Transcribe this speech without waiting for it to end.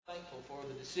for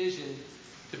the decision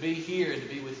to be here and to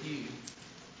be with you.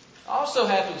 It also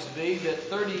happens to be that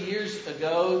 30 years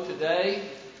ago today,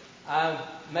 I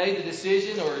made the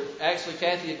decision, or actually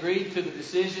Kathy agreed to the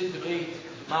decision to be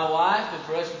my wife and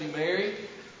for us to be married.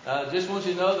 Just want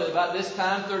you to know that about this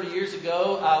time, 30 years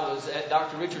ago, I was at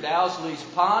Dr. Richard Owsley's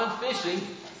pond fishing,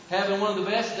 having one of the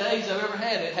best days I've ever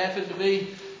had. It happened to be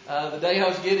the day I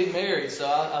was getting married, so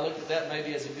I looked at that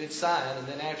maybe as a good sign. And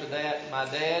then after that, my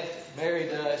dad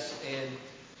married us, and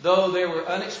though there were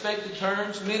unexpected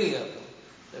turns, many of them,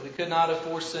 that we could not have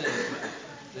foreseen,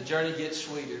 the journey gets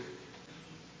sweeter.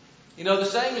 You know, the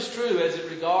same is true as it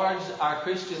regards our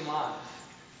Christian life.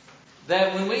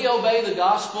 That when we obey the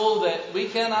gospel that we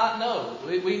cannot know.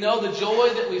 We know the joy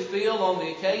that we feel on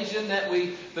the occasion that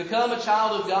we become a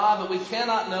child of God, but we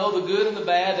cannot know the good and the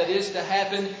bad that is to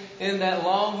happen in that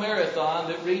long marathon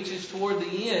that reaches toward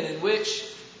the end, in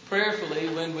which, prayerfully,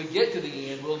 when we get to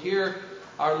the end, we'll hear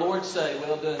our Lord say,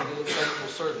 "Well done, good and faithful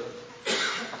servant."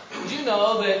 Did you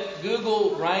know that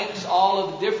Google ranks all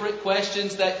of the different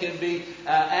questions that can be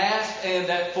asked, and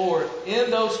that in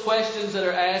those questions that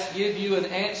are asked give you an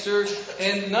answer?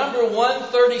 And number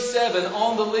 137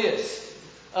 on the list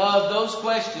of those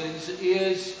questions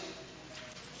is,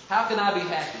 how can I be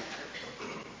happy?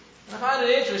 I find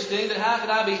it interesting that how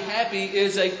can I be happy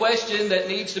is a question that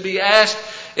needs to be asked,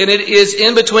 and it is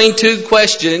in between two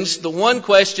questions. The one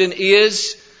question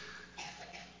is,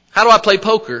 how do I play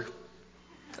poker?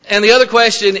 And the other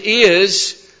question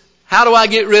is, how do I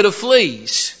get rid of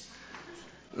fleas?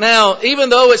 Now, even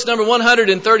though it's number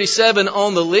 137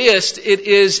 on the list, it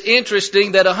is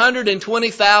interesting that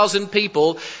 120,000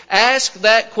 people ask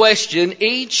that question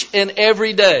each and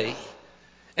every day.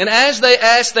 And as they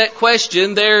ask that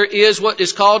question, there is what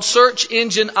is called search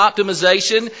engine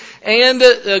optimization, and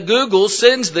Google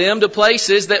sends them to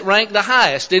places that rank the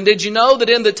highest. And did you know that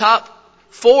in the top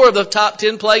 4 of the top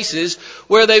 10 places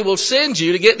where they will send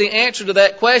you to get the answer to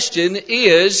that question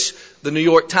is the New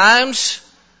York Times,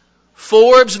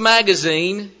 Forbes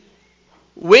magazine,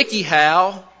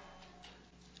 WikiHow,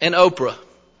 and Oprah.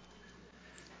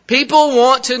 People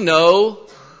want to know,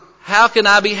 how can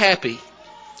I be happy?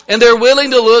 And they're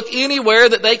willing to look anywhere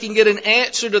that they can get an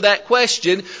answer to that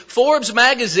question. Forbes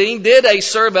magazine did a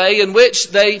survey in which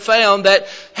they found that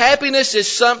happiness is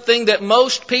something that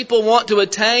most people want to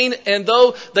attain, and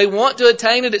though they want to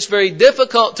attain it, it's very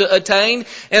difficult to attain,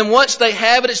 and once they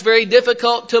have it, it's very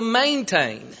difficult to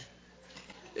maintain.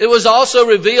 It was also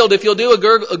revealed, if you'll do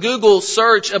a Google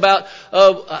search about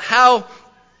how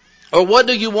or what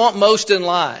do you want most in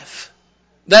life,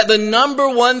 that the number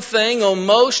one thing on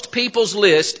most people's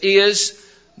list is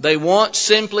they want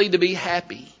simply to be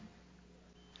happy.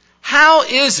 How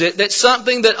is it that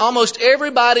something that almost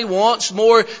everybody wants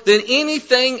more than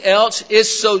anything else is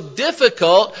so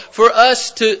difficult for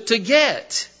us to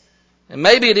get? And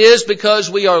maybe it is because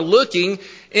we are looking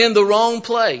in the wrong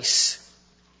place,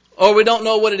 or we don't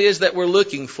know what it is that we're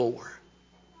looking for.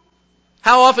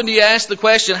 How often do you ask the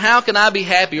question, how can I be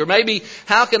happy? Or maybe,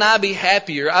 how can I be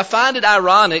happier? I find it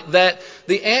ironic that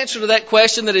the answer to that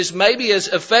question that is maybe as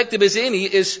effective as any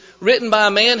is written by a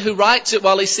man who writes it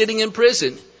while he's sitting in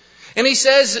prison. And he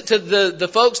says to the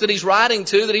folks that he's writing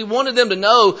to that he wanted them to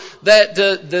know that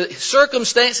the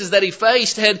circumstances that he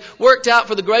faced had worked out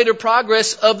for the greater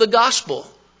progress of the gospel.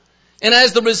 And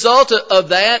as the result of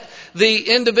that,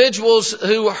 the individuals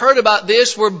who heard about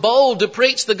this were bold to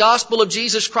preach the gospel of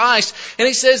Jesus Christ. And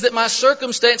he says that my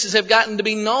circumstances have gotten to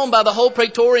be known by the whole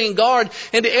Praetorian Guard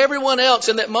and to everyone else,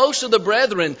 and that most of the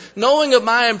brethren, knowing of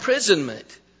my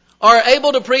imprisonment, are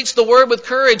able to preach the word with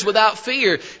courage without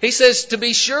fear. He says, to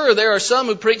be sure, there are some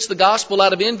who preach the gospel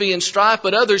out of envy and strife,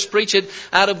 but others preach it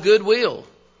out of goodwill.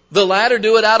 The latter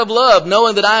do it out of love,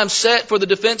 knowing that I am set for the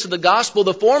defense of the gospel.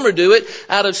 The former do it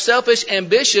out of selfish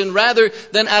ambition rather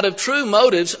than out of true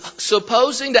motives,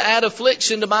 supposing to add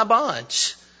affliction to my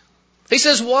bonds. He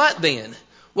says, what then?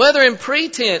 Whether in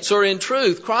pretense or in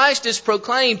truth, Christ is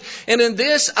proclaimed, and in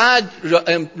this I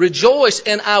rejoice,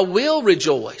 and I will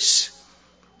rejoice.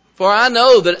 For I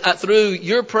know that through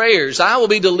your prayers I will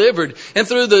be delivered, and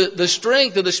through the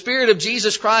strength of the Spirit of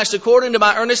Jesus Christ, according to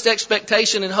my earnest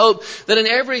expectation and hope, that in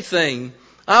everything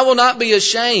I will not be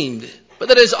ashamed, but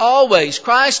that as always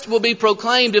Christ will be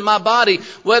proclaimed in my body,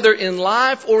 whether in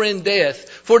life or in death.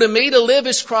 For to me to live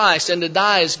is Christ, and to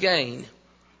die is gain.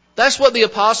 That's what the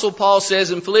Apostle Paul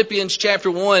says in Philippians chapter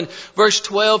 1, verse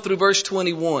 12 through verse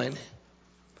 21.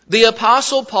 The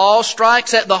Apostle Paul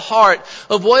strikes at the heart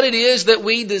of what it is that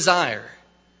we desire.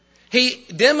 He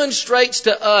demonstrates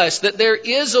to us that there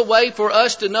is a way for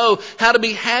us to know how to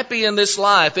be happy in this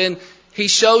life, and he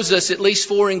shows us at least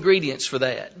 4 ingredients for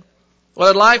that. What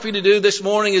I'd like for you to do this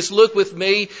morning is look with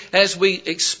me as we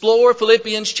explore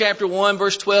Philippians chapter 1,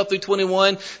 verse 12 through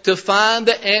 21 to find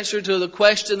the answer to the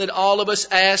question that all of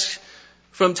us ask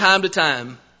from time to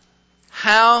time.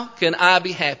 How can I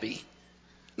be happy?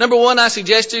 Number one, I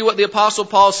suggest to you what the Apostle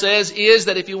Paul says is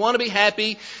that if you want to be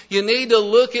happy, you need to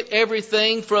look at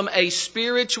everything from a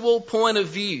spiritual point of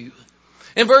view.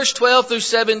 In verse 12 through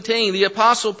 17, the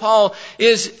Apostle Paul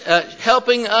is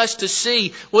helping us to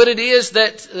see what it is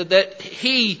that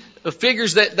he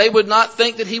figures that they would not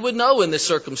think that he would know in this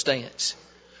circumstance.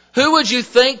 Who would you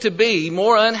think to be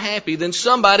more unhappy than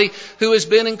somebody who has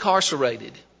been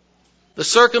incarcerated? The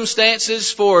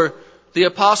circumstances for the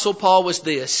Apostle Paul was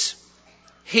this.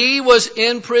 He was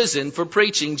in prison for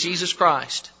preaching Jesus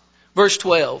Christ. Verse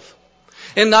 12.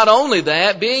 And not only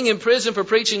that, being in prison for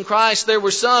preaching Christ, there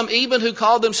were some even who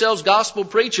called themselves gospel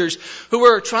preachers who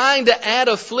were trying to add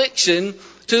affliction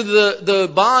to the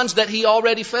bonds that he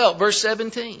already felt. Verse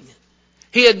 17.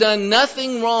 He had done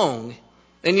nothing wrong,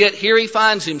 and yet here he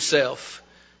finds himself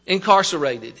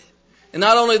incarcerated. And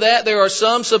not only that, there are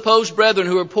some supposed brethren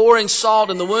who are pouring salt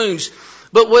in the wounds.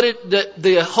 But what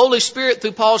the Holy Spirit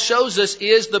through Paul shows us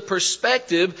is the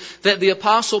perspective that the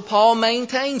Apostle Paul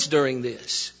maintains during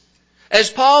this. As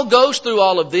Paul goes through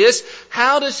all of this,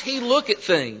 how does he look at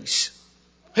things?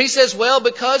 He says, well,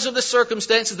 because of the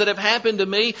circumstances that have happened to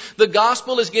me, the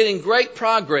gospel is getting great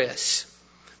progress.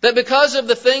 That because of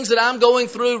the things that I'm going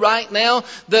through right now,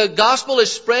 the gospel is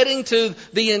spreading to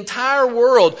the entire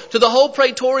world, to the whole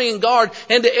Praetorian Guard,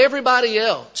 and to everybody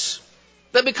else.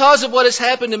 That because of what has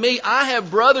happened to me, I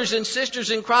have brothers and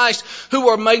sisters in Christ who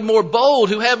are made more bold,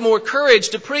 who have more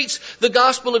courage to preach the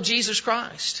gospel of Jesus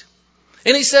Christ.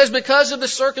 And he says, because of the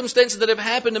circumstances that have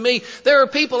happened to me, there are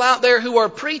people out there who are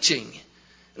preaching.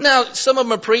 Now, some of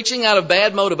them are preaching out of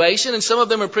bad motivation, and some of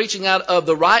them are preaching out of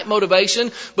the right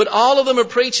motivation, but all of them are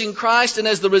preaching Christ, and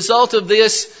as the result of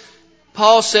this,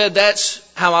 Paul said, that's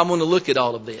how I'm going to look at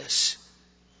all of this.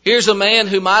 Here's a man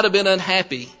who might have been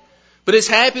unhappy, but his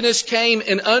happiness came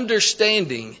in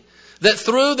understanding that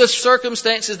through the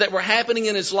circumstances that were happening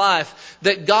in his life,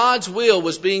 that God's will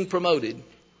was being promoted.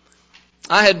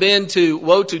 I had been to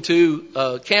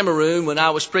Wotutu, Cameroon, when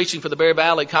I was preaching for the Bear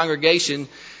Valley congregation,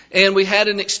 and we had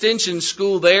an extension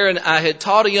school there, and I had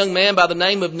taught a young man by the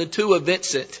name of Natua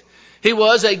Vincent. He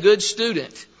was a good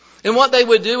student. And what they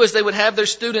would do is they would have their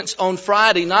students on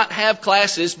Friday not have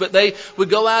classes, but they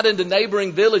would go out into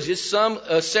neighboring villages,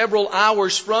 several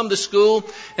hours from the school,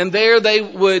 and there they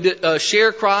would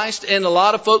share Christ, and a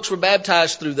lot of folks were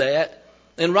baptized through that.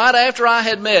 And right after I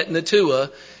had met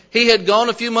Natua, he had gone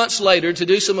a few months later to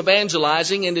do some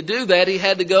evangelizing, and to do that he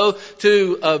had to go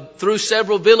through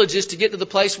several villages to get to the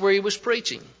place where he was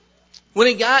preaching. When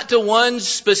he got to one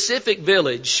specific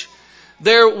village,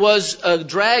 there was a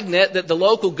dragnet that the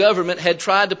local government had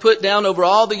tried to put down over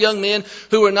all the young men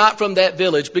who were not from that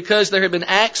village, because there had been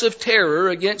acts of terror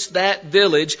against that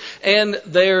village, and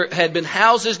there had been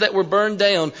houses that were burned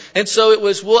down. And so it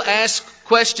was, we'll ask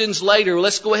questions later.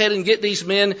 Let's go ahead and get these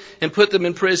men and put them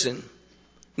in prison.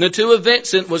 Natua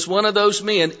Vincent was one of those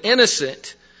men,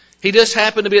 innocent. He just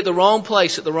happened to be at the wrong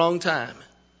place at the wrong time.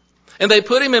 And they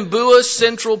put him in Bua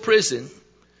Central Prison.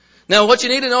 Now, what you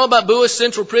need to know about Bua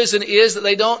Central Prison is that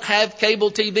they don't have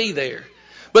cable TV there.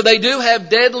 But they do have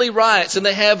deadly riots, and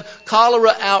they have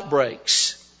cholera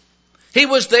outbreaks. He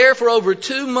was there for over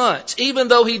 2 months. Even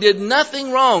though he did nothing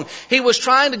wrong, he was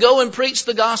trying to go and preach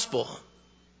the gospel.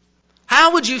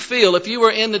 How would you feel if you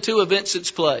were in Natua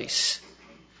Vincent's place?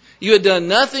 You had done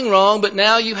nothing wrong, but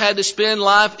now you had to spend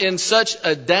life in such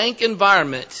a dank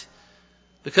environment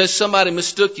because somebody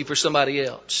mistook you for somebody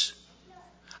else.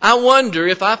 I wonder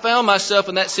if I found myself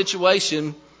in that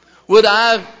situation, would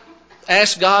I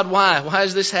ask God why? Why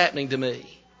is this happening to me?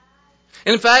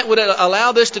 In fact, would it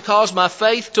allow this to cause my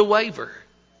faith to waver?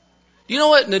 You know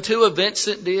what Natua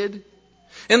Vincent did?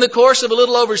 In the course of a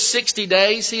little over 60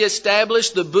 days, he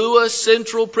established the Bua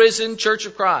Central Prison Church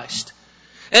of Christ.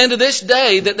 And to this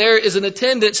day, that there is an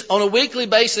attendance on a weekly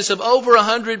basis of over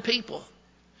 100 people.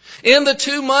 In the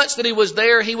 2 months that he was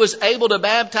there, he was able to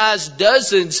baptize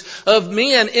dozens of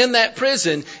men in that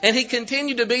prison. And he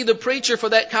continued to be the preacher for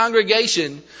that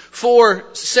congregation for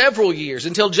several years,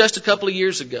 until just a couple of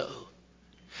years ago.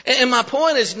 And my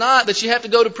point is not that you have to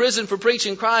go to prison for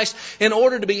preaching Christ in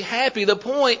order to be happy. The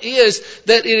point is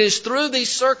that it is through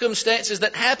these circumstances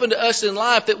that happen to us in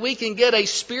life that we can get a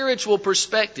spiritual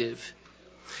perspective.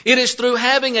 It is through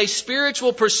having a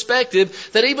spiritual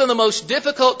perspective that even the most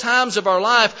difficult times of our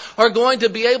life are going to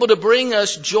be able to bring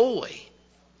us joy.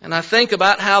 And I think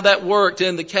about how that worked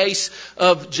in the case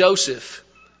of Joseph.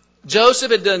 Joseph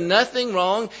had done nothing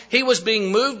wrong. He was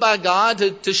being moved by God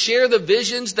to share the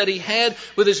visions that he had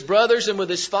with his brothers and with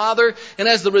his father. And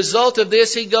as the result of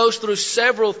this, he goes through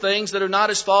several things that are not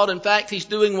his fault. In fact, he's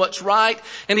doing what's right,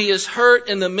 and he is hurt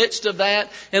in the midst of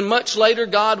that. And much later,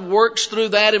 God works through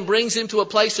that and brings him to a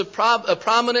place of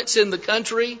prominence in the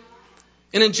country.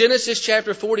 And in Genesis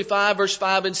chapter 45, verse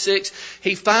 5 and 6,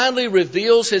 he finally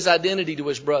reveals his identity to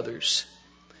his brothers.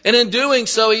 And in doing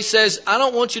so, he says, I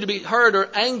don't want you to be hurt or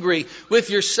angry with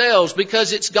yourselves,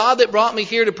 because it's God that brought me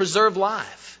here to preserve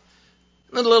life.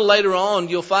 And then a little later on,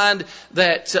 you'll find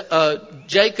that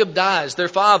Jacob dies, their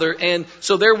father, and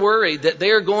so they're worried that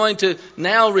they're going to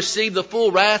now receive the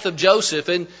full wrath of Joseph.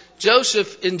 And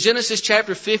Joseph, in Genesis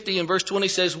chapter 50 and verse 20,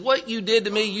 says, what you did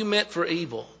to me, you meant for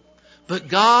evil, but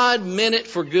God meant it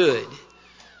for good,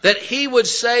 that he would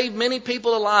save many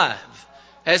people alive,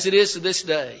 as it is to this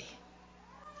day.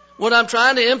 What I'm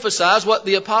trying to emphasize, what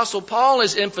the Apostle Paul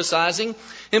is emphasizing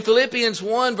in Philippians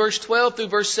 1, verse 12 through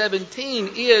verse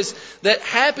 17, is that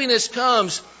happiness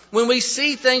comes when we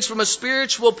see things from a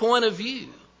spiritual point of view.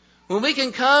 When we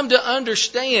can come to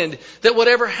understand that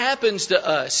whatever happens to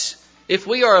us, if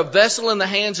we are a vessel in the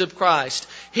hands of Christ,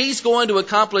 he's going to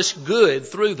accomplish good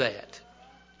through that.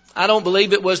 I don't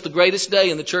believe it was the greatest day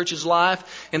in the church's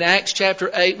life. In Acts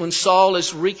chapter 8, when Saul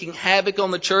is wreaking havoc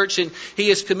on the church and he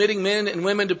is committing men and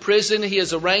women to prison, he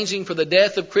is arranging for the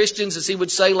death of Christians, as he would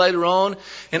say later on.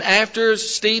 And after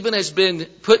Stephen has been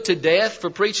put to death for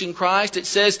preaching Christ, it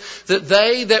says that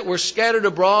they that were scattered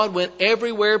abroad went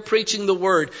everywhere preaching the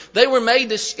word. They were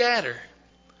made to scatter.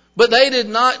 But they did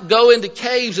not go into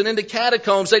caves and into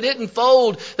catacombs. They didn't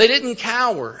fold. They didn't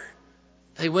cower.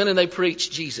 They went and they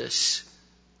preached Jesus.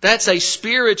 That's a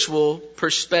spiritual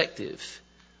perspective.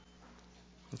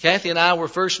 When Kathy and I were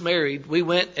first married, we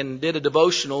went and did a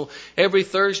devotional every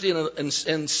Thursday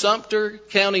in Sumter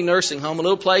County Nursing Home, a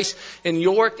little place in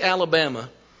York, Alabama.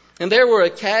 And there were a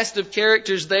cast of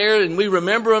characters there, and we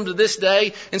remember them to this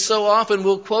day, and so often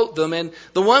we'll quote them. And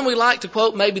the one we like to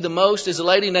quote maybe the most is a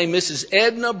lady named Mrs.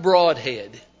 Edna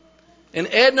Broadhead. And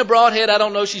Edna Broadhead, I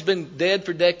don't know, she's been dead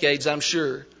for decades, I'm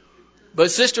sure. But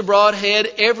Sister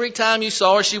Broadhead, every time you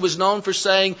saw her, she was known for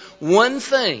saying one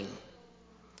thing: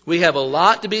 we have a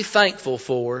lot to be thankful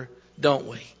for, don't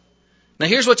we? Now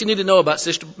here's what you need to know about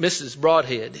Mrs.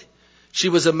 Broadhead. She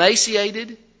was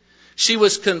emaciated. She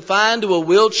was confined to a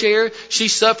wheelchair. She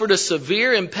suffered a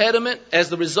severe impediment as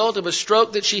the result of a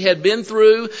stroke that she had been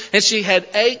through. And she had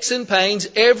aches and pains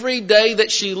every day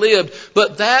that she lived.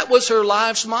 But that was her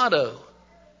life's motto.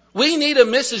 We need a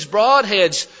Mrs.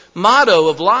 Broadhead's motto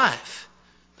of life.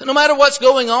 No matter what's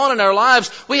going on in our lives,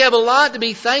 we have a lot to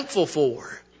be thankful for.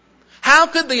 How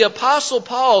could the Apostle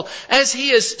Paul, as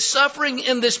he is suffering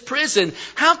in this prison,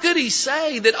 how could he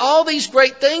say that all these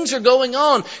great things are going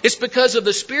on? It's because of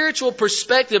the spiritual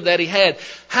perspective that he had.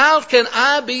 How can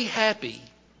I be happy?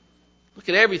 Look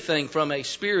at everything from a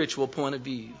spiritual point of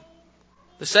view.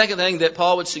 The second thing that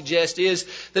Paul would suggest is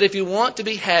that if you want to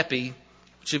be happy,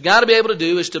 what you've got to be able to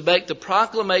do is to make the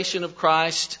proclamation of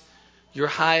Christ your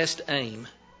highest aim.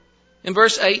 In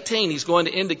verse 18, he's going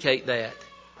to indicate that.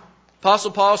 Apostle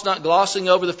Paul's not glossing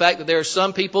over the fact that there are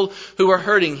some people who are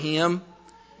hurting him,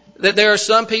 that there are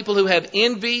some people who have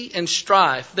envy and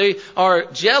strife. They are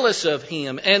jealous of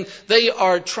him, and they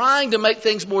are trying to make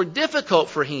things more difficult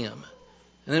for him.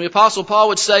 And then the Apostle Paul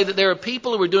would say that there are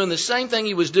people who were doing the same thing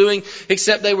he was doing,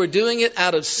 except they were doing it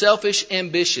out of selfish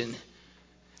ambition.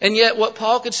 And yet what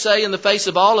Paul could say in the face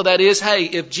of all of that is, hey,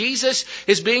 if Jesus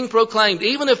is being proclaimed,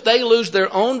 even if they lose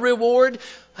their own reward,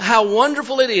 how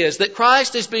wonderful it is that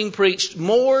Christ is being preached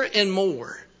more and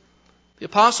more. The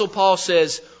Apostle Paul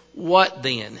says, what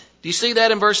then? Do you see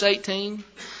that in verse 18?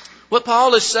 What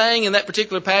Paul is saying in that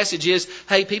particular passage is,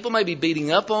 hey, people may be beating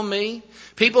up on me.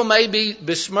 People may be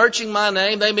besmirching my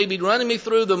name. They may be running me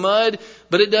through the mud,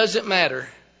 but it doesn't matter,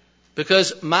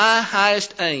 because my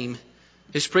highest aim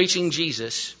is preaching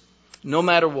Jesus, no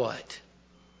matter what.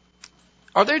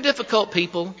 Are there difficult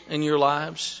people in your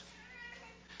lives?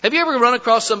 Have you ever run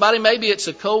across somebody, maybe it's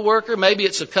a coworker, maybe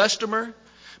it's a customer,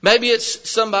 maybe it's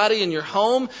somebody in your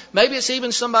home, maybe it's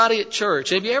even somebody at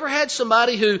church. Have you ever had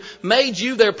somebody who made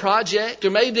you their project,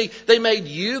 or maybe they made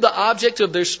you the object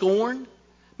of their scorn?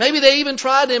 Maybe they even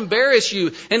tried to embarrass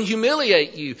you and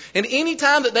humiliate you. And any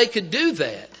time that they could do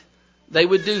that, they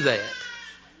would do that.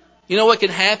 You know what can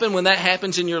happen when that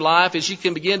happens in your life is you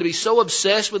can begin to be so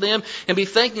obsessed with them and be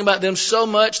thinking about them so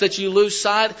much that you lose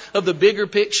sight of the bigger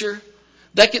picture.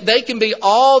 They can be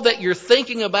all that you're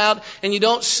thinking about, and you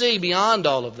don't see beyond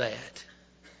all of that.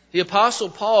 The Apostle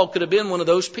Paul could have been one of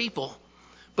those people,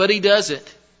 but he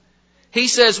doesn't. He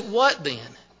says, what then?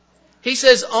 He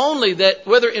says only that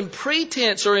whether in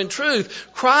pretense or in truth,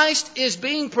 Christ is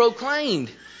being proclaimed.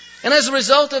 And as a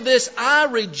result of this, I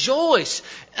rejoice.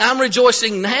 I'm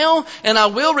rejoicing now, and I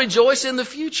will rejoice in the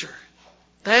future.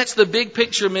 That's the big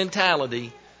picture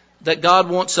mentality that God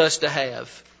wants us to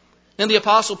have. And the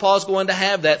Apostle Paul is going to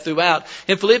have that throughout.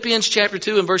 In Philippians chapter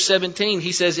 2 and verse 17,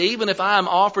 he says, even if I am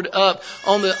offered up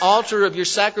on the altar of your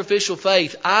sacrificial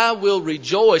faith, I will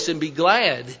rejoice and be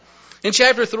glad. In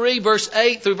chapter 3, verse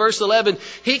 8 through verse 11,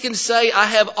 he can say, I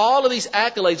have all of these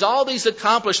accolades, all these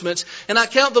accomplishments, and I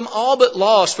count them all but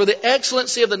lost for the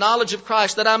excellency of the knowledge of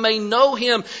Christ, that I may know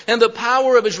him and the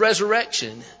power of his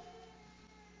resurrection.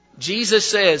 Jesus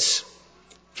says,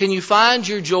 can you find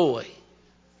your joy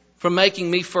from making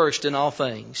me first in all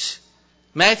things?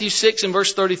 Matthew 6 and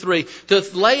verse 33, to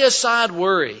lay aside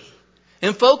worry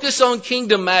and focus on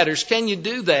kingdom matters. Can you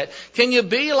do that? Can you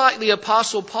be like the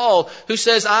Apostle Paul, who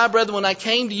says, I, brethren, when I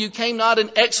came to you, came not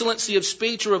in excellency of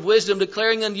speech or of wisdom,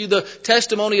 declaring unto you the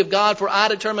testimony of God, for I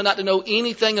determined not to know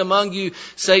anything among you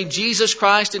save Jesus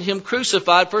Christ and him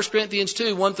crucified. 1 Corinthians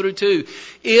 2, 1 through 2.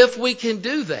 If we can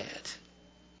do that,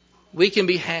 we can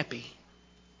be happy.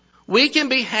 We can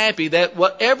be happy that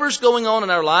whatever's going on in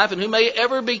our life and who may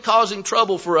ever be causing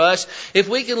trouble for us, if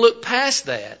we can look past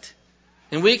that,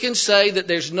 and we can say that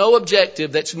there's no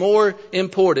objective that's more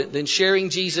important than sharing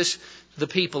Jesus to the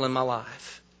people in my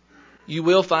life, you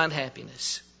will find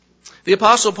happiness. The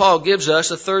Apostle Paul gives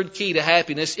us a third key to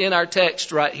happiness in our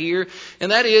text right here,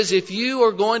 and that is, if you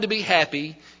are going to be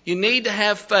happy, you need to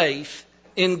have faith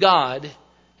in God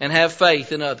and have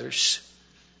faith in others.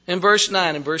 In verse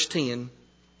 9 and verse 10,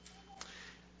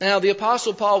 now the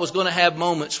Apostle Paul was going to have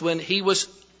moments when he was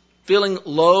feeling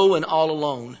low and all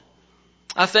alone.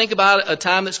 I think about a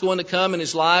time that's going to come in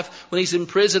his life when he's in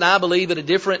prison, I believe, at a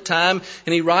different time.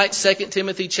 And he writes 2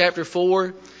 Timothy chapter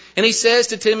 4. And he says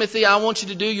to Timothy, I want you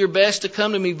to do your best to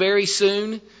come to me very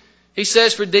soon. He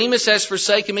says, for Demas has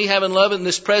forsaken me, having loved in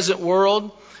this present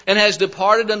world, and has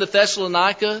departed unto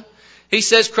Thessalonica. He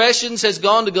says, Crescens has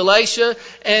gone to Galatia,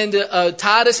 and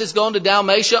Titus has gone to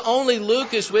Dalmatia. Only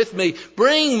Luke is with me.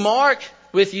 Bring Mark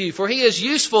with you, for he is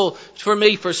useful for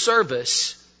me for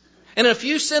service. And a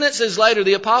few sentences later,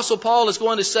 the Apostle Paul is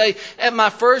going to say, at my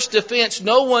first defense,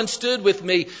 no one stood with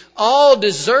me. All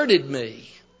deserted me.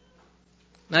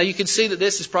 Now you can see that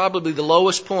this is probably the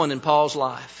lowest point in Paul's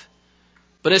life.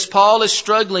 But as Paul is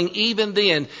struggling even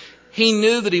then, he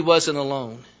knew that he wasn't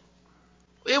alone.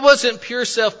 It wasn't pure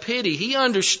self-pity. He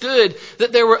understood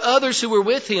that there were others who were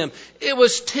with him. It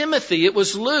was Timothy, it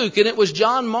was Luke, and it was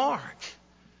John Mark.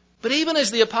 But even as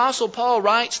the Apostle Paul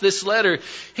writes this letter,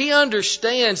 he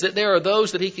understands that there are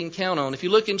those that he can count on. If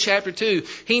you look in chapter 2,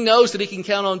 he knows that he can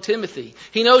count on Timothy.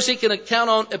 He knows he can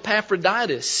count on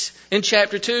Epaphroditus in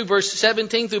chapter 2, verse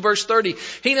 17 through verse 30.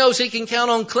 He knows he can count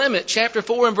on Clement, chapter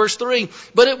 4 and verse 3.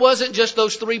 But it wasn't just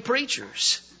those three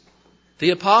preachers.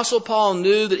 The Apostle Paul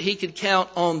knew that he could count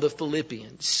on the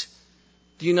Philippians.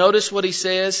 Do you notice what he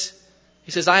says?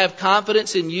 He says, I have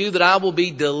confidence in you that I will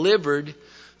be delivered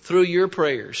through your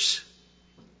prayers.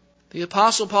 The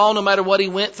Apostle Paul, no matter what he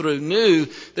went through, knew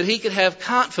that he could have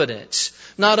confidence,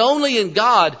 not only in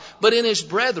God, but in his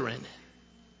brethren.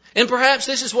 And perhaps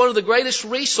this is one of the greatest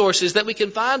resources that we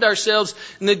can find ourselves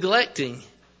neglecting.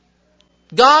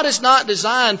 God is not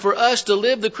designed for us to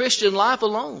live the Christian life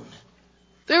alone.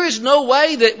 There is no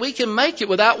way that we can make it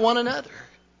without one another.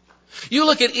 You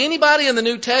look at anybody in the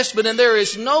New Testament and there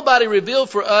is nobody revealed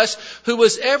for us who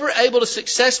was ever able to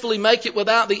successfully make it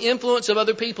without the influence of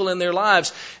other people in their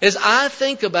lives. As I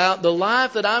think about the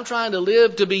life that I'm trying to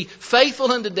live to be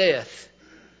faithful unto death,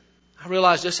 I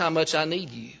realize just how much I need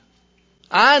you.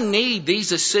 I need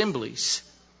these assemblies.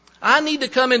 I need to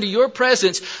come into your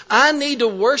presence. I need to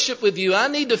worship with you. I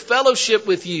need to fellowship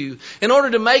with you in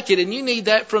order to make it. And you need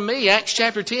that from me. Acts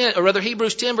chapter 10, or rather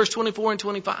Hebrews 10, verse 24 and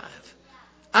 25.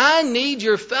 I need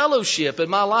your fellowship in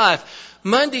my life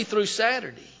Monday through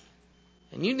Saturday.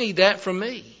 And you need that from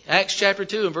me. Acts chapter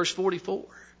 2 and verse 44.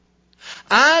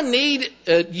 I need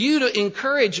you to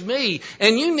encourage me,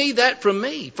 and you need that from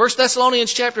me. 1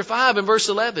 Thessalonians chapter 5 and verse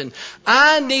 11.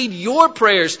 I need your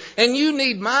prayers, and you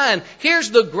need mine.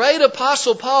 Here's the great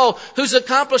Apostle Paul, who's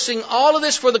accomplishing all of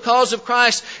this for the cause of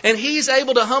Christ, and he's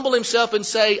able to humble himself and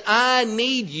say, I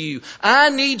need you. I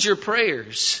need your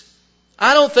prayers.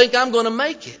 I don't think I'm going to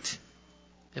make it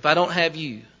if I don't have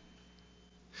you.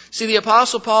 See, the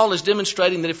Apostle Paul is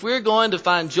demonstrating that if we're going to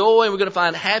find joy and we're going to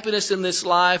find happiness in this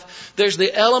life, there's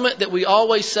the element that we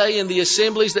always say in the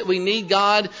assemblies that we need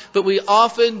God, but we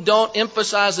often don't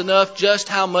emphasize enough just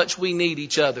how much we need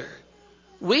each other.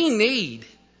 We need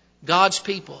God's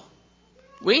people.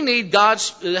 We need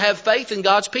to have faith in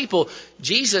God's people.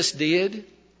 Jesus did.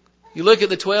 You look at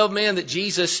the 12 men that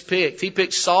Jesus picked. He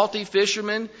picked salty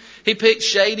fishermen. He picked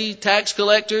shady tax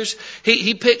collectors.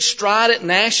 He picked strident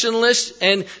nationalists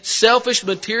and selfish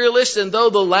materialists. And though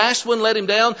the last one let him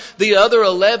down, the other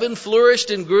 11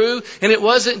 flourished and grew. And it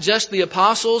wasn't just the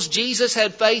apostles. Jesus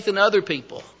had faith in other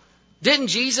people. Didn't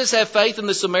Jesus have faith in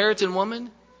the Samaritan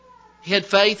woman? He had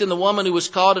faith in the woman who was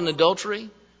caught in adultery.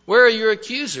 Where are your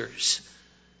accusers?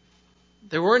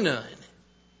 There were none.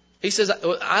 He says,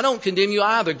 I don't condemn you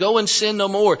either. Go and sin no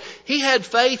more. He had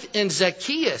faith in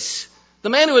Zacchaeus,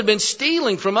 the man who had been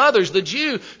stealing from others, the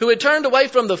Jew who had turned away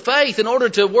from the faith in order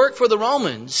to work for the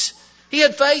Romans. He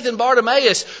had faith in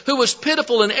Bartimaeus, who was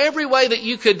pitiful in every way that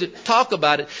you could talk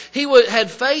about it. He had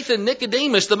faith in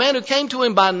Nicodemus, the man who came to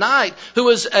him by night, who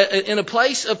was in a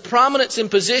place of prominence and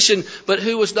position, but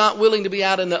who was not willing to be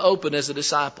out in the open as a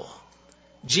disciple.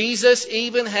 Jesus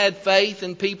even had faith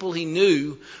in people he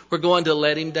knew were going to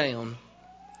let him down.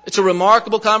 It's a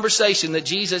remarkable conversation that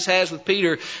Jesus has with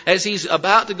Peter as he's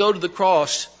about to go to the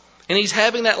cross. And he's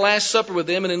having that Last Supper with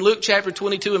them. And in Luke chapter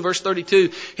 22 and verse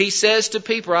 32, he says to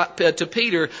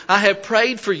Peter, I have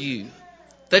prayed for you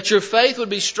that your faith would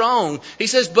be strong. He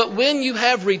says, but when you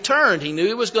have returned, he knew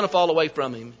he was going to fall away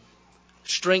from him.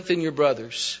 Strengthen your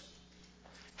brothers.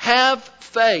 Have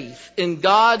faith in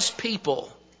God's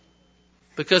people,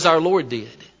 because our Lord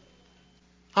did.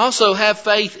 Also have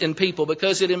faith in people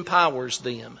because it empowers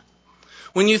them.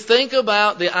 When you think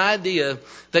about the idea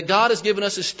that God has given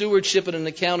us a stewardship and an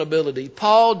accountability,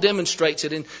 Paul demonstrates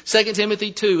it in 2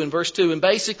 Timothy 2 and verse 2. And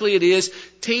basically it is,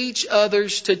 teach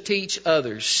others to teach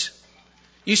others.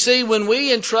 You see, when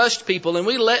we entrust people and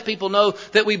we let people know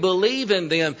that we believe in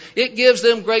them, it gives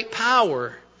them great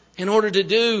power in order to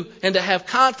do and to have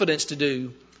confidence to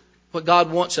do what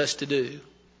God wants us to do.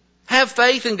 Have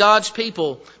faith in God's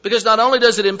people because not only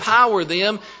does it empower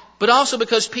them, but also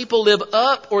because people live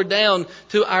up or down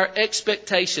to our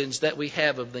expectations that we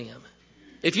have of them.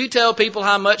 If you tell people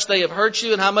how much they have hurt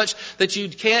you and how much that you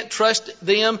can't trust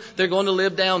them, they're going to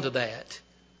live down to that.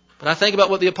 But I think about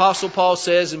what the Apostle Paul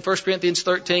says in 1 Corinthians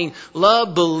 13.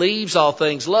 Love believes all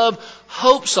things. Love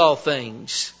hopes all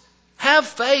things. Have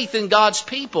faith in God's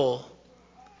people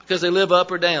because they live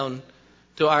up or down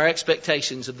to our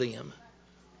expectations of them.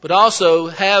 But also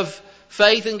have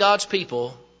faith in God's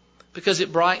people because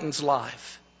it brightens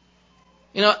life.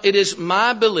 You know, it is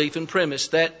my belief and premise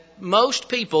that most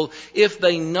people, if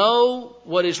they know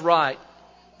what is right,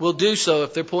 will do so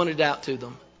if they're pointed out to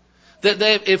them.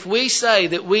 That if we say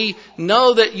that we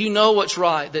know that you know what's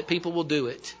right, that people will do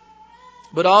it.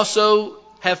 But also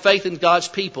have faith in God's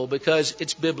people because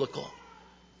it's biblical.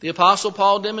 The Apostle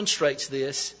Paul demonstrates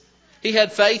this. He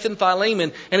had faith in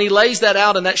Philemon, and he lays that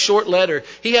out in that short letter.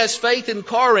 He has faith in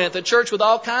Corinth, a church with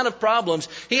all kind of problems.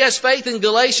 He has faith in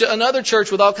Galatia, another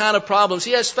church with all kind of problems.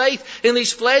 He has faith in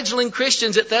these fledgling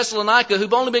Christians at Thessalonica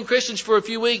who've only been Christians for a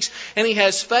few weeks. And he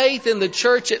has faith in the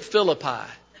church at Philippi.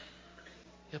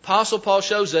 The Apostle Paul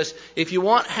shows us if you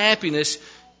want happiness,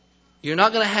 you're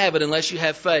not going to have it unless you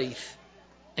have faith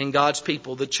in God's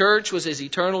people. The church was his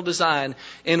eternal design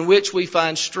in which we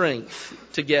find strength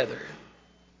together.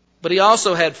 But he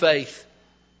also had faith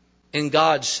in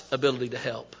God's ability to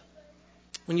help.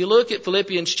 When you look at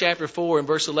Philippians chapter 4 and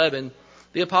verse 11,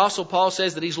 the Apostle Paul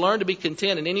says that he's learned to be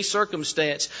content in any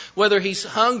circumstance, whether he's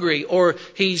hungry or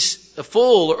he's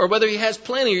full or whether he has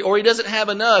plenty or he doesn't have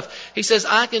enough. He says,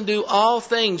 I can do all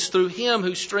things through him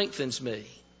who strengthens me.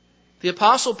 The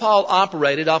Apostle Paul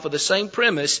operated off of the same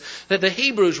premise that the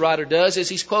Hebrews writer does as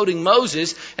he's quoting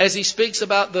Moses as he speaks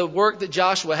about the work that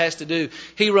Joshua has to do.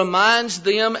 He reminds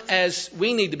them, as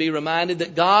we need to be reminded,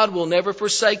 that God will never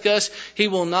forsake us. He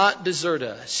will not desert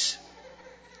us.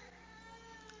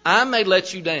 I may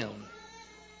let you down.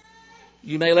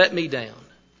 You may let me down.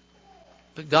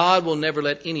 But God will never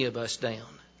let any of us down.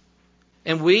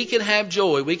 And we can have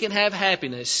joy, we can have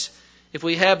happiness if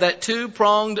we have that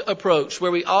two-pronged approach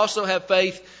where we also have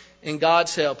faith in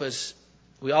God's help as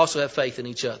we also have faith in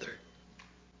each other.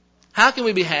 How can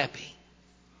we be happy?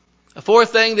 A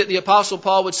fourth thing that the Apostle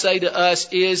Paul would say to us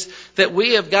is that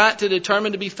we have got to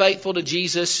determine to be faithful to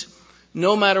Jesus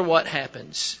no matter what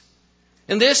happens.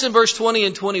 And this in verse 20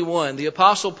 and 21, the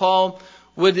Apostle Paul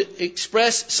would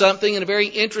express something in a very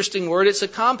interesting word. It's a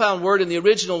compound word in the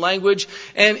original language,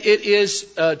 and it is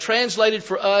translated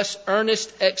for us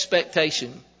earnest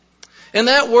expectation. And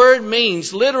that word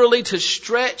means literally to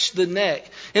stretch the neck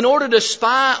in order to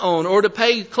spy on or to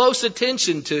pay close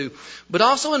attention to. But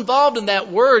also involved in that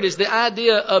word is the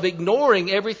idea of ignoring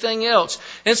everything else.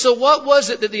 And so what was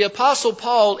it that the Apostle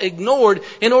Paul ignored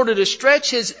in order to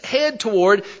stretch his head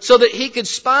toward so that he could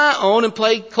spy on and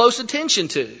pay close attention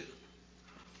to?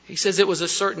 He says it was a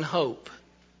certain hope.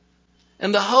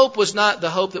 And the hope was not the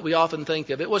hope that we often think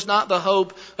of. It was not the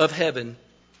hope of heaven.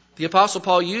 The Apostle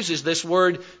Paul uses this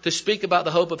word to speak about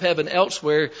the hope of heaven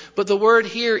elsewhere, but the word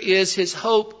here is his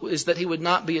hope is that he would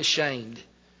not be ashamed,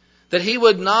 that he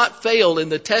would not fail in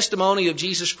the testimony of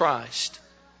Jesus Christ.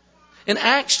 In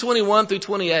Acts 21 through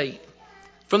 28,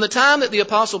 from the time that the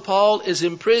Apostle Paul is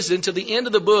imprisoned to the end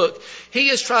of the book, he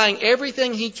is trying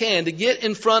everything he can to get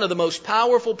in front of the most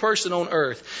powerful person on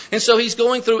earth. And so he's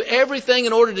going through everything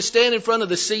in order to stand in front of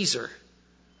the Caesar.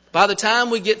 By the time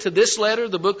we get to this letter,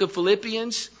 the book of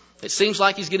Philippians, it seems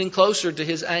like he's getting closer to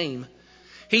his aim.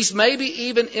 He's maybe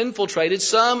even infiltrated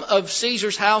some of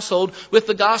Caesar's household with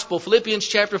the gospel. Philippians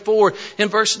chapter 4 and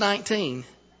verse 19.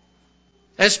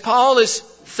 As Paul is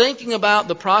thinking about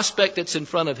the prospect that's in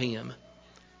front of him,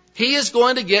 he is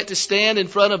going to get to stand in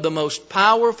front of the most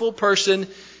powerful person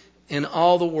in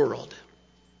all the world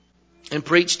and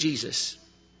preach Jesus.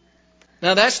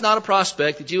 Now that's not a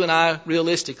prospect that you and I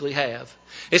realistically have.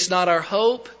 It's not our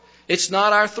hope. It's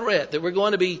not our threat that we're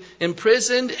going to be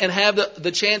imprisoned and have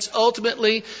the chance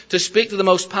ultimately to speak to the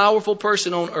most powerful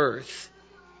person on earth.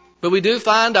 But we do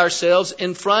find ourselves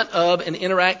in front of and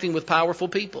interacting with powerful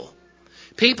people.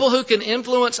 People who can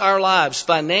influence our lives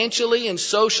financially and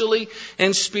socially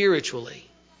and spiritually.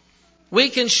 We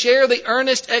can share the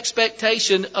earnest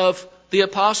expectation of the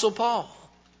Apostle Paul.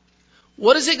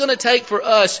 What is it going to take for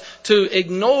us to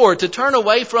ignore, to turn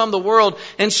away from the world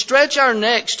and stretch our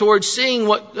necks towards seeing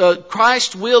what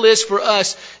Christ's will is for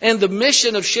us and the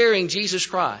mission of sharing Jesus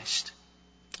Christ?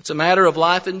 It's a matter of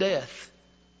life and death.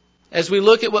 As we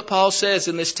look at what Paul says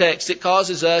in this text, it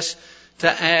causes us to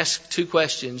ask two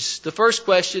questions. The first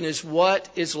question is, what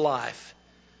is life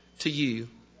to you?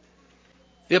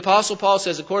 The Apostle Paul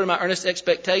says, according to my earnest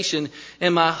expectation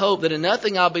and my hope, that in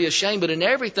nothing I'll be ashamed, but in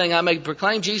everything I may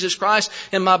proclaim Jesus Christ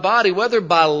in my body, whether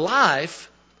by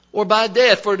life or by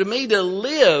death. For to me to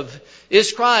live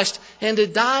is Christ, and to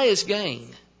die is gain.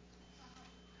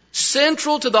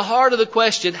 Central to the heart of the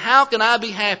question, how can I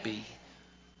be happy,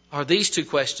 are these two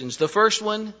questions. The first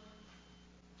one,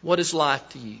 what is life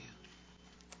to you?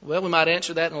 Well, we might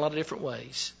answer that in a lot of different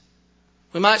ways.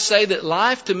 We might say that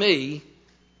life to me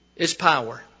is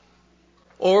power.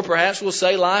 Or perhaps we'll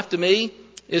say life to me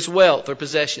is wealth or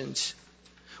possessions.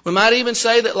 We might even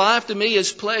say that life to me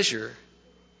is pleasure.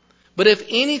 But if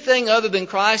anything other than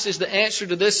Christ is the answer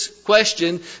to this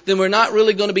question, then we're not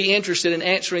really going to be interested in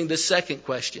answering the second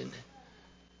question.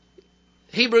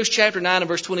 Hebrews chapter 9 and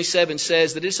verse 27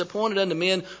 says that it's appointed unto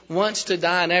men once to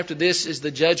die, and after this is the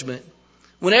judgment.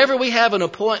 Whenever we have an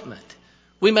appointment,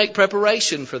 we make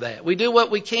preparation for that. We do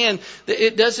what we can.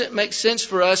 It doesn't make sense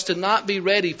for us to not be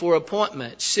ready for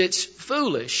appointments. It's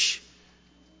foolish.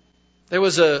 There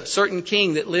was a certain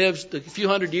king that lived a few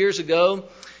hundred years ago,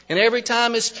 and every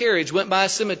time his carriage went by a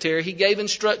cemetery, he gave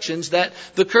instructions that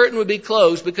the curtain would be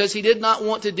closed because he did not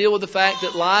want to deal with the fact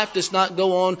that life does not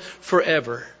go on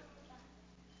forever.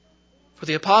 For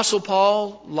the Apostle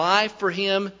Paul, life for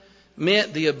him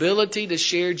meant the ability to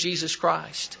share Jesus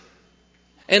Christ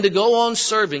and to go on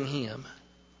serving Him.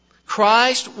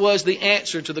 Christ was the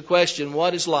answer to the question,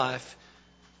 what is life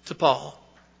to Paul?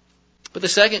 But the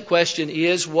second question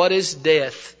is, what is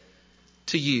death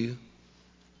to you?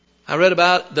 I read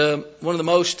about one of the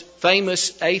most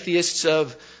famous atheists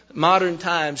of modern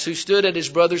times who stood at his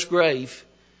brother's grave.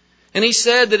 And he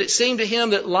said that it seemed to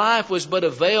him that life was but a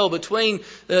veil between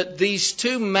these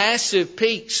two massive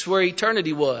peaks where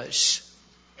eternity was.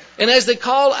 And as they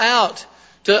call out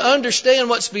to understand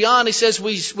what's beyond, he says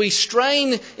we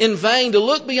strain in vain to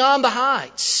look beyond the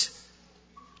heights.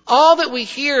 All that we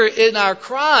hear in our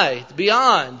cry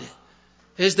beyond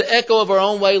is the echo of our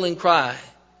own wailing cry.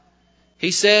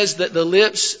 He says that the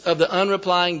lips of the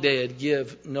unreplying dead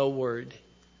give no word.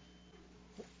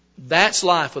 That's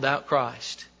life without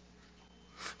Christ.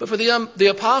 But for the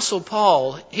Apostle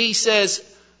Paul, he says,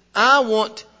 I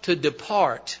want to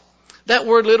depart. That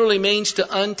word literally means to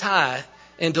untie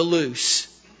and to loose.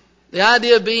 The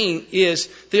idea being is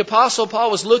the Apostle Paul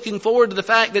was looking forward to the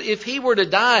fact that if he were to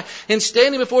die and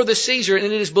standing before the Caesar, and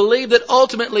it is believed that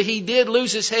ultimately he did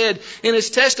lose his head in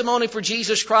his testimony for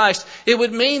Jesus Christ, it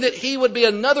would mean that he would be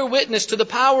another witness to the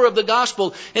power of the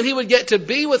gospel and he would get to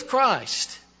be with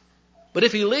Christ. But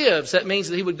if he lives, that means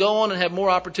that he would go on and have more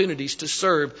opportunities to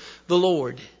serve the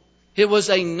Lord. It was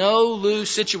a no-lose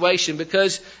situation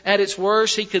because at its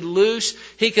worst, he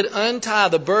could untie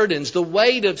the burdens, the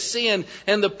weight of sin,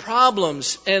 and the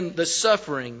problems and the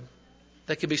suffering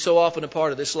that could be so often a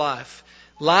part of this life.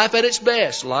 Life at its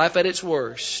best, life at its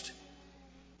worst.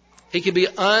 He could be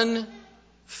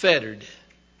unfettered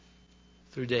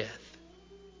through death.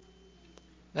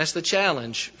 That's the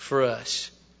challenge for us,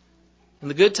 in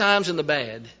the good times and the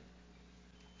bad,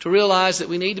 to realize that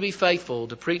we need to be faithful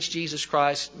to preach Jesus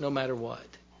Christ no matter what.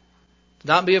 To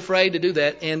not be afraid to do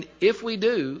that. And if we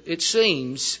do, it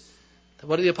seems that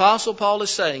what the Apostle Paul is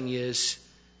saying is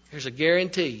there's a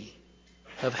guarantee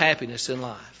of happiness in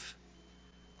life.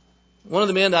 One of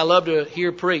the men I loved to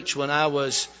hear preach when I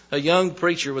was a young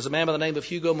preacher was a man by the name of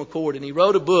Hugo McCord, and he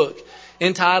wrote a book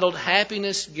entitled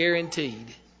Happiness Guaranteed.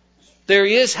 There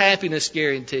is happiness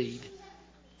guaranteed,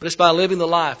 but it's by living the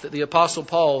life that the Apostle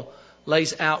Paul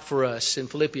lays out for us in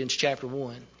Philippians chapter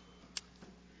 1.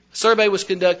 A survey was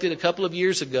conducted a couple of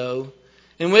years ago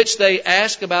in which they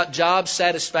asked about job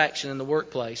satisfaction in the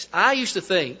workplace. I used to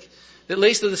think, at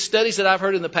least of the studies that I've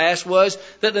heard in the past, was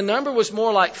that the number was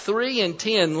more like 3 in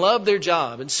 10 love their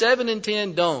job and 7 in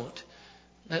 10 don't.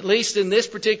 At least in this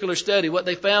particular study, what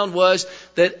they found was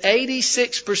that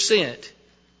 86%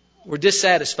 were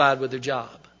dissatisfied with their job.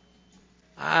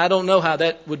 I don't know how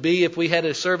that would be if we had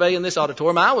a survey in this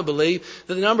auditorium. I would believe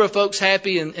that the number of folks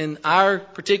happy in our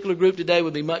particular group today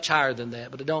would be much higher than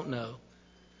that, but I don't know.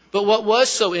 But what was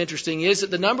so interesting is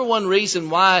that the number one reason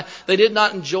why they did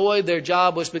not enjoy their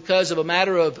job was because of a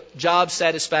matter of job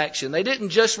satisfaction. They didn't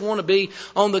just want to be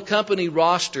on the company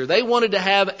roster. They wanted to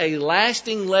have a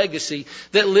lasting legacy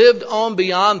that lived on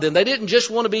beyond them. They didn't just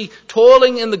want to be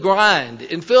toiling in the grind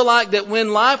and feel like that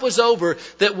when life was over,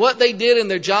 that what they did in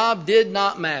their job did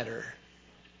not matter.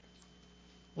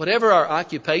 Whatever our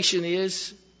occupation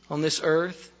is on this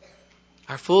earth,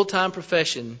 our full-time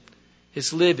profession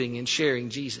is living and sharing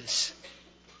Jesus.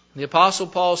 The Apostle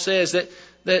Paul says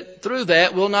that through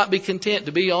that we'll not be content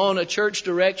to be on a church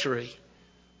directory.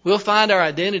 We'll find our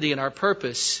identity and our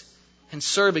purpose in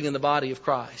serving in the body of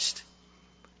Christ.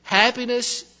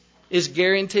 Happiness is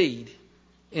guaranteed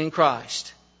in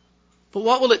Christ. But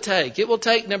what will it take? It will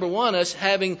take, number one, us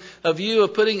having a view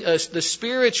of putting the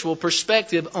spiritual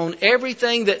perspective on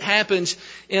everything that happens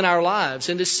in our lives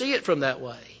and to see it from that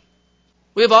way.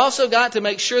 We've also got to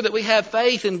make sure that we have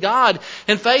faith in God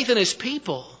and faith in His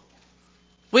people.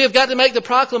 We have got to make the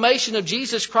proclamation of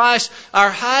Jesus Christ our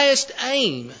highest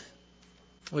aim.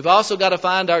 We've also got to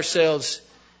find ourselves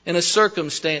in a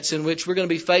circumstance in which we're going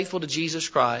to be faithful to Jesus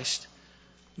Christ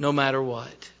no matter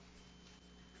what.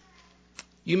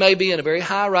 You may be in a very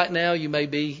high right now. You may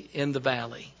be in the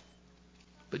valley.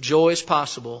 But joy is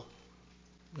possible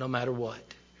no matter what.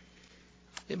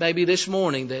 It may be this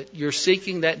morning that you're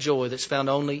seeking that joy that's found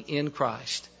only in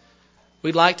Christ.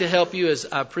 We'd like to help you, as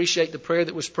I appreciate the prayer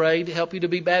that was prayed, to help you to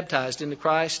be baptized into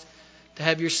Christ, to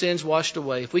have your sins washed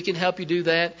away. If we can help you do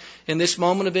that in this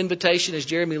moment of invitation as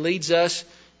Jeremy leads us,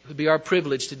 it would be our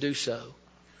privilege to do so.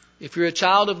 If you're a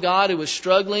child of God who is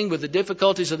struggling with the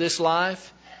difficulties of this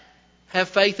life, have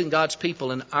faith in God's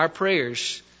people and our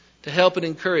prayers to help and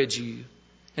encourage you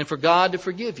and for God to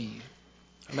forgive you.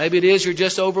 Or maybe it is you're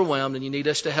just overwhelmed and you need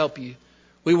us to help you.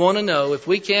 We want to know if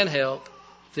we can help.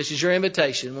 If this is your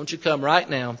invitation, won't you come right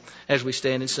now as we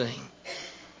stand and sing?